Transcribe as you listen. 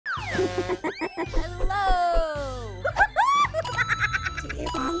Hello! Do you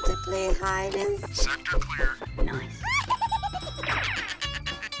want to play hide and seek? Sector clear. Nice.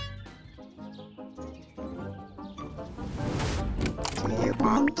 Do you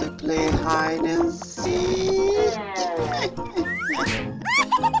want to play hide and seek?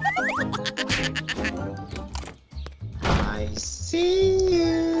 I see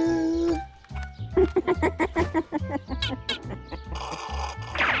you.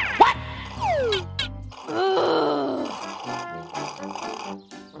 What?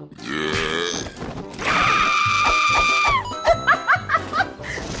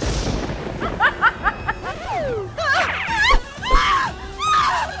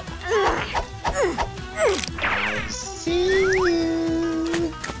 I see you.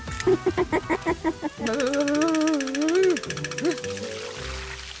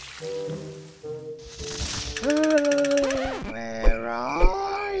 Where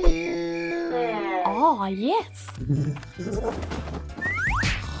are you? Oh, yes.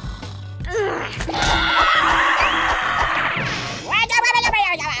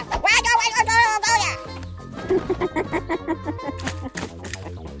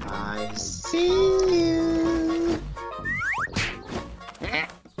 I see you.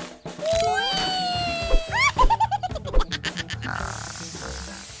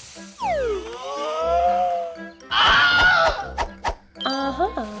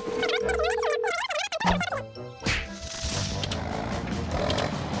 Uh-huh.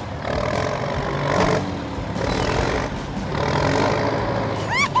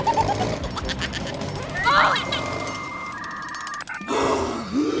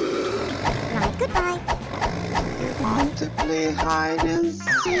 Right, goodbye. You want to play hide and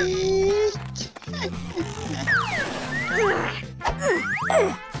seek?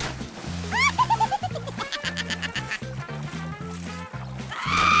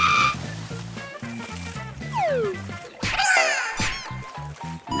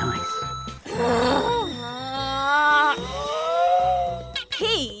 Nice.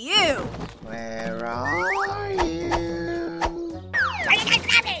 Hey, you! Where are you?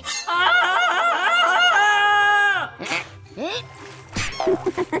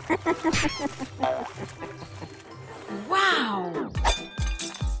 Wow!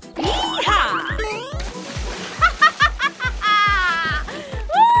 Yeehaw!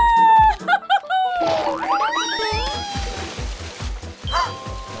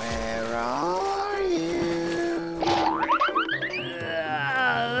 Where are you?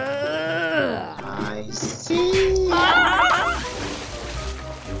 I see you.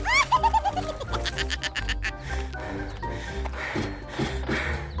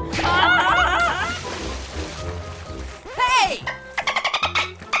 Hey!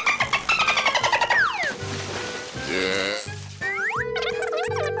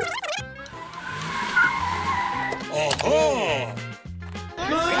 Aha!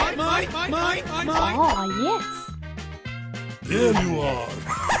 Oh, yes. There you are.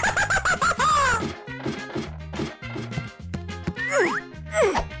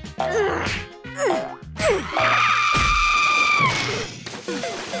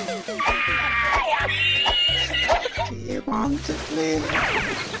 Do you want to play?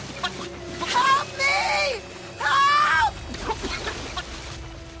 Help me! Help!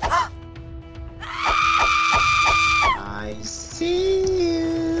 I see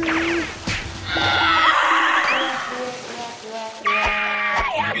you.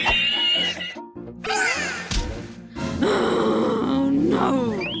 Oh, no!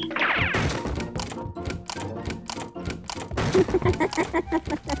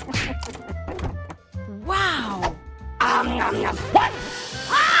 Wow! What?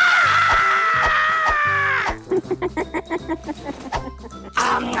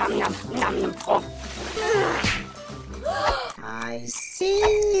 I see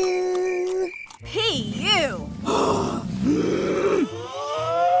you. Hey, you!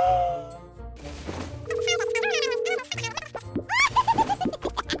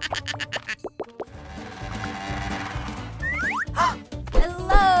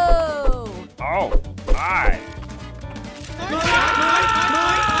 Hello! Oh, hi.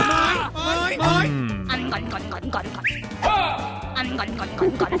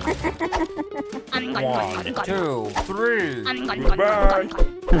 One, two, three. Goodbye.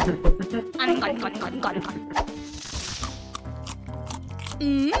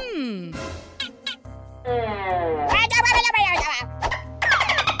 Mmm.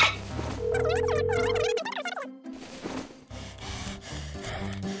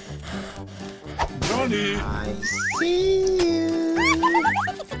 Johnny. I see you.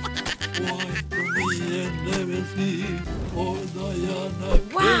 Why do we never see? Oh, Diana.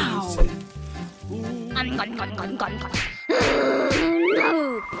 Wow! Wait a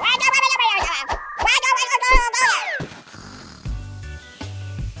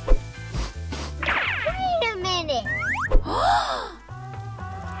minute.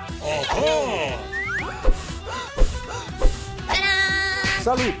 Aha!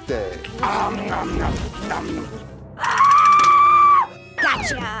 Salute!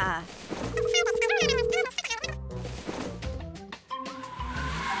 Gotcha!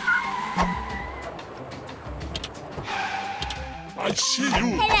 I see you.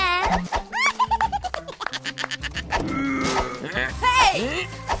 Hello. Hey!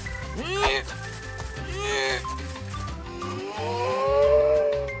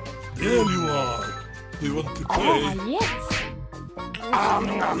 There you are. Do you want to play? Yes.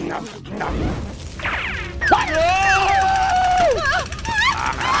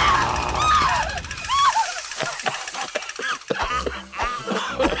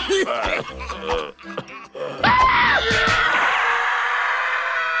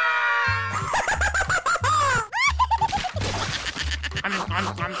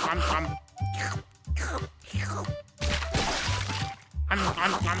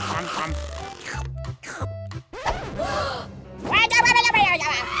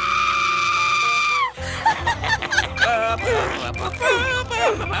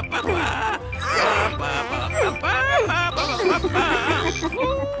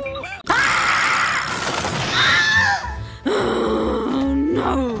 Oh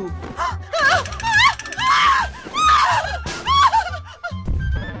no!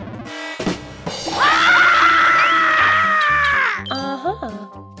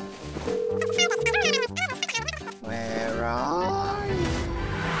 Where are you?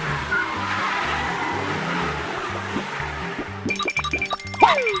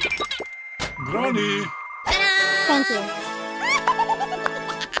 Granny. Thank you.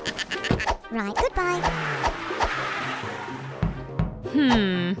 Right, goodbye.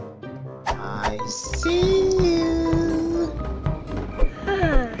 I see you.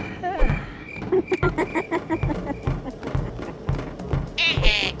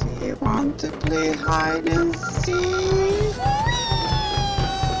 Do you want to play hide and seek?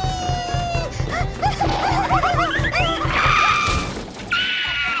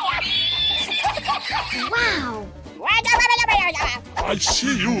 Wow. I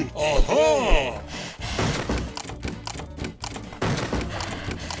see you. Aha!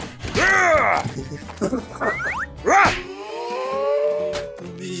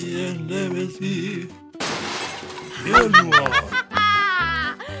 Me and Legacy. Here you are.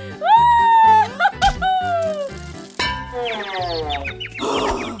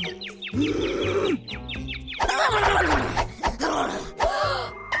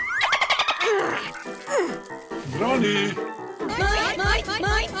 Granny.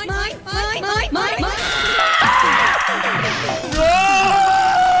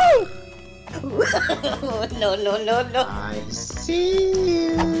 I see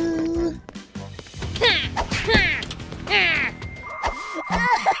you.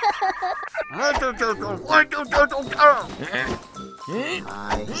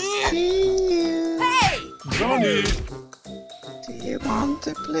 I see you. Hey! Granny. Do you want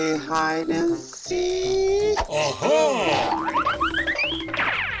to play hide and seek? Aha!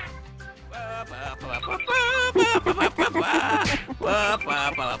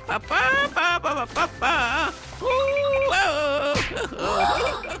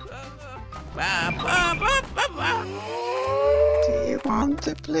 Do you want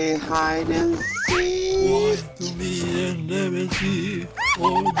to play hide and seek? To me and Legacy.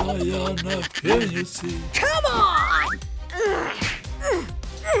 Oh, Diana, can you see? Come on!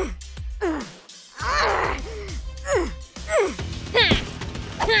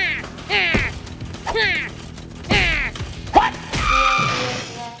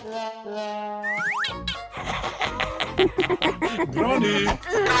 Granny.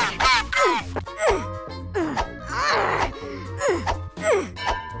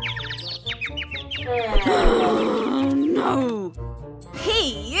 Oh no! Hey,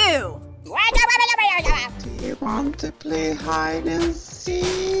 you! Do you want to play hide and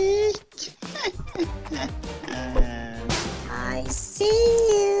seek? I see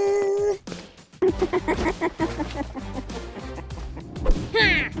you.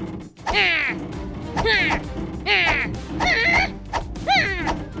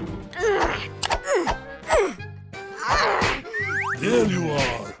 There you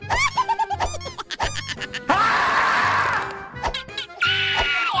are.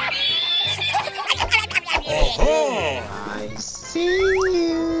 Aha! I see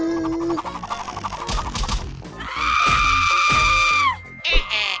you.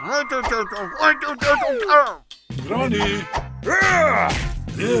 Granny!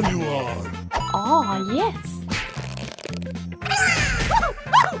 There you are. Ah, yes.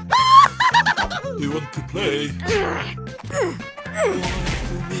 Do you want to play? Come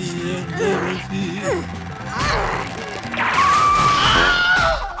to me and never see.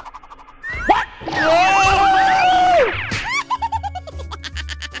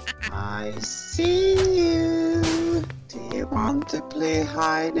 I see you. Do you want to play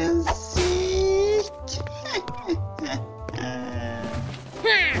hide and seek?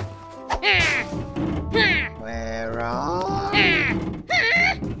 Where are you?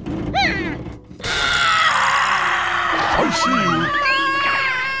 I see you.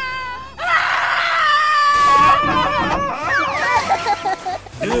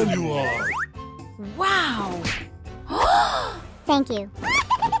 There you are. Wow. Thank you.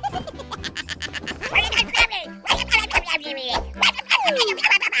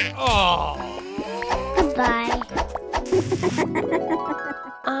 Oh. Goodbye.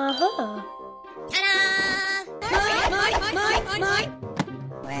 Uh-huh.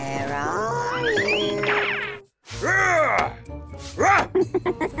 Where are you?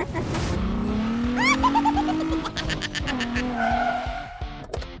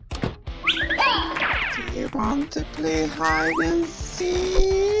 Do you want to play hide and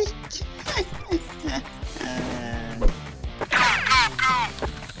seek?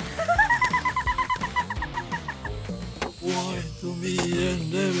 Why to me and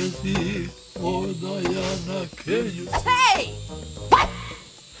never see? Oh, Diana, can you see? Hey!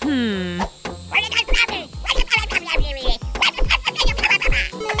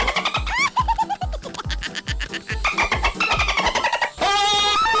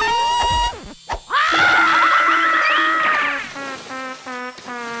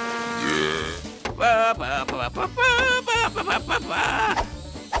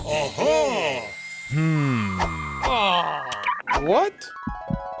 Aha! What?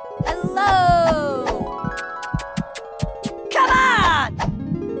 Hello! Come on!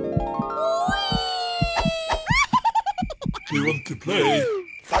 Do you want to play?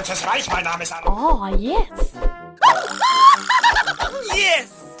 Deutsches Reich, mein Name ist Arno. Ah, yes.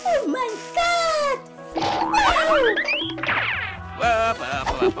 Yes! Oh my god!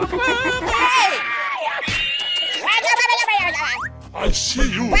 Hey! I see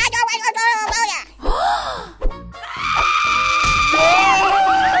you.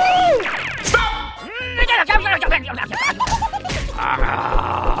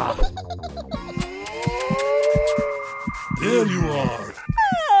 There you are.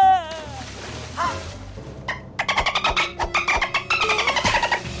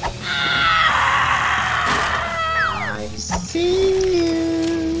 I see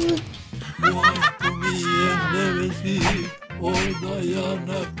you. Why to me and never see? Oh,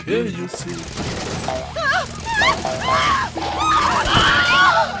 Diana, can you see?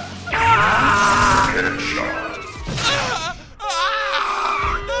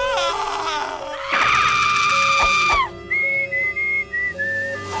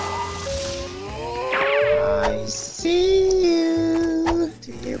 I see you.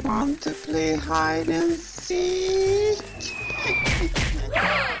 Do you want to play hide and seek?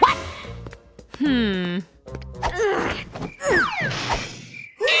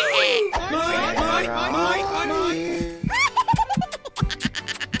 Where are you?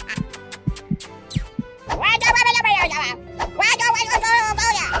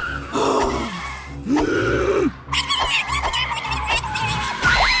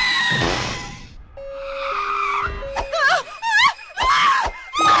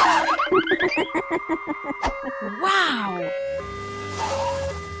 Wow!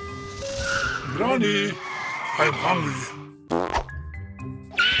 Granny, I'm hungry.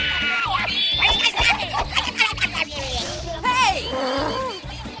 Hey!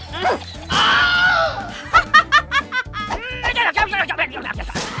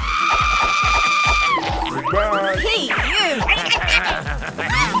 Goodbye. Hey, you!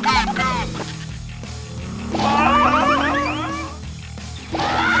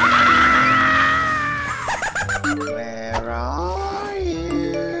 Where are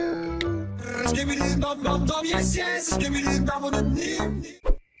you? Yes, yes.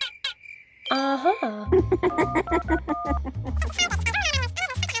 Uh-huh.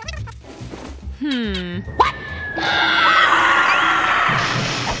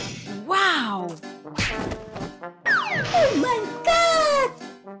 Wow! Oh my god!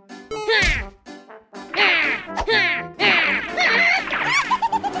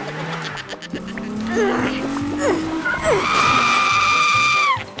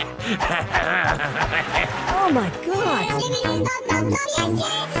 Oh my god! Yes,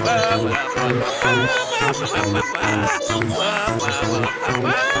 yes.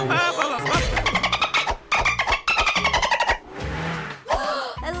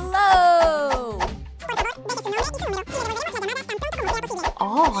 Hello.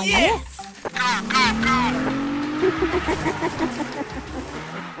 Oh, yes.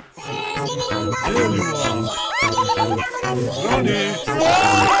 Here you are.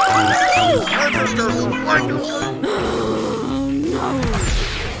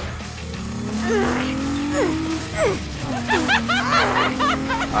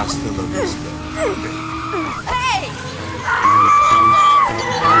 Hasta la vista. Hey.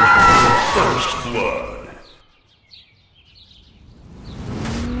 First blood.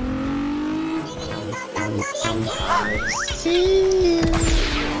 I see you.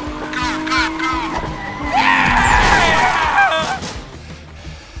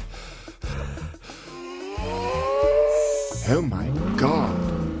 Oh my god.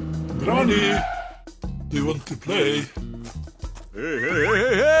 Granny, do you want to play? Hey, hey, hey,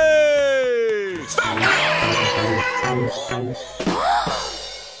 hey, hey!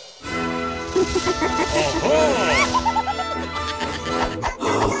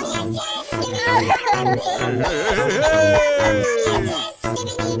 Hey, hey, hey, hey!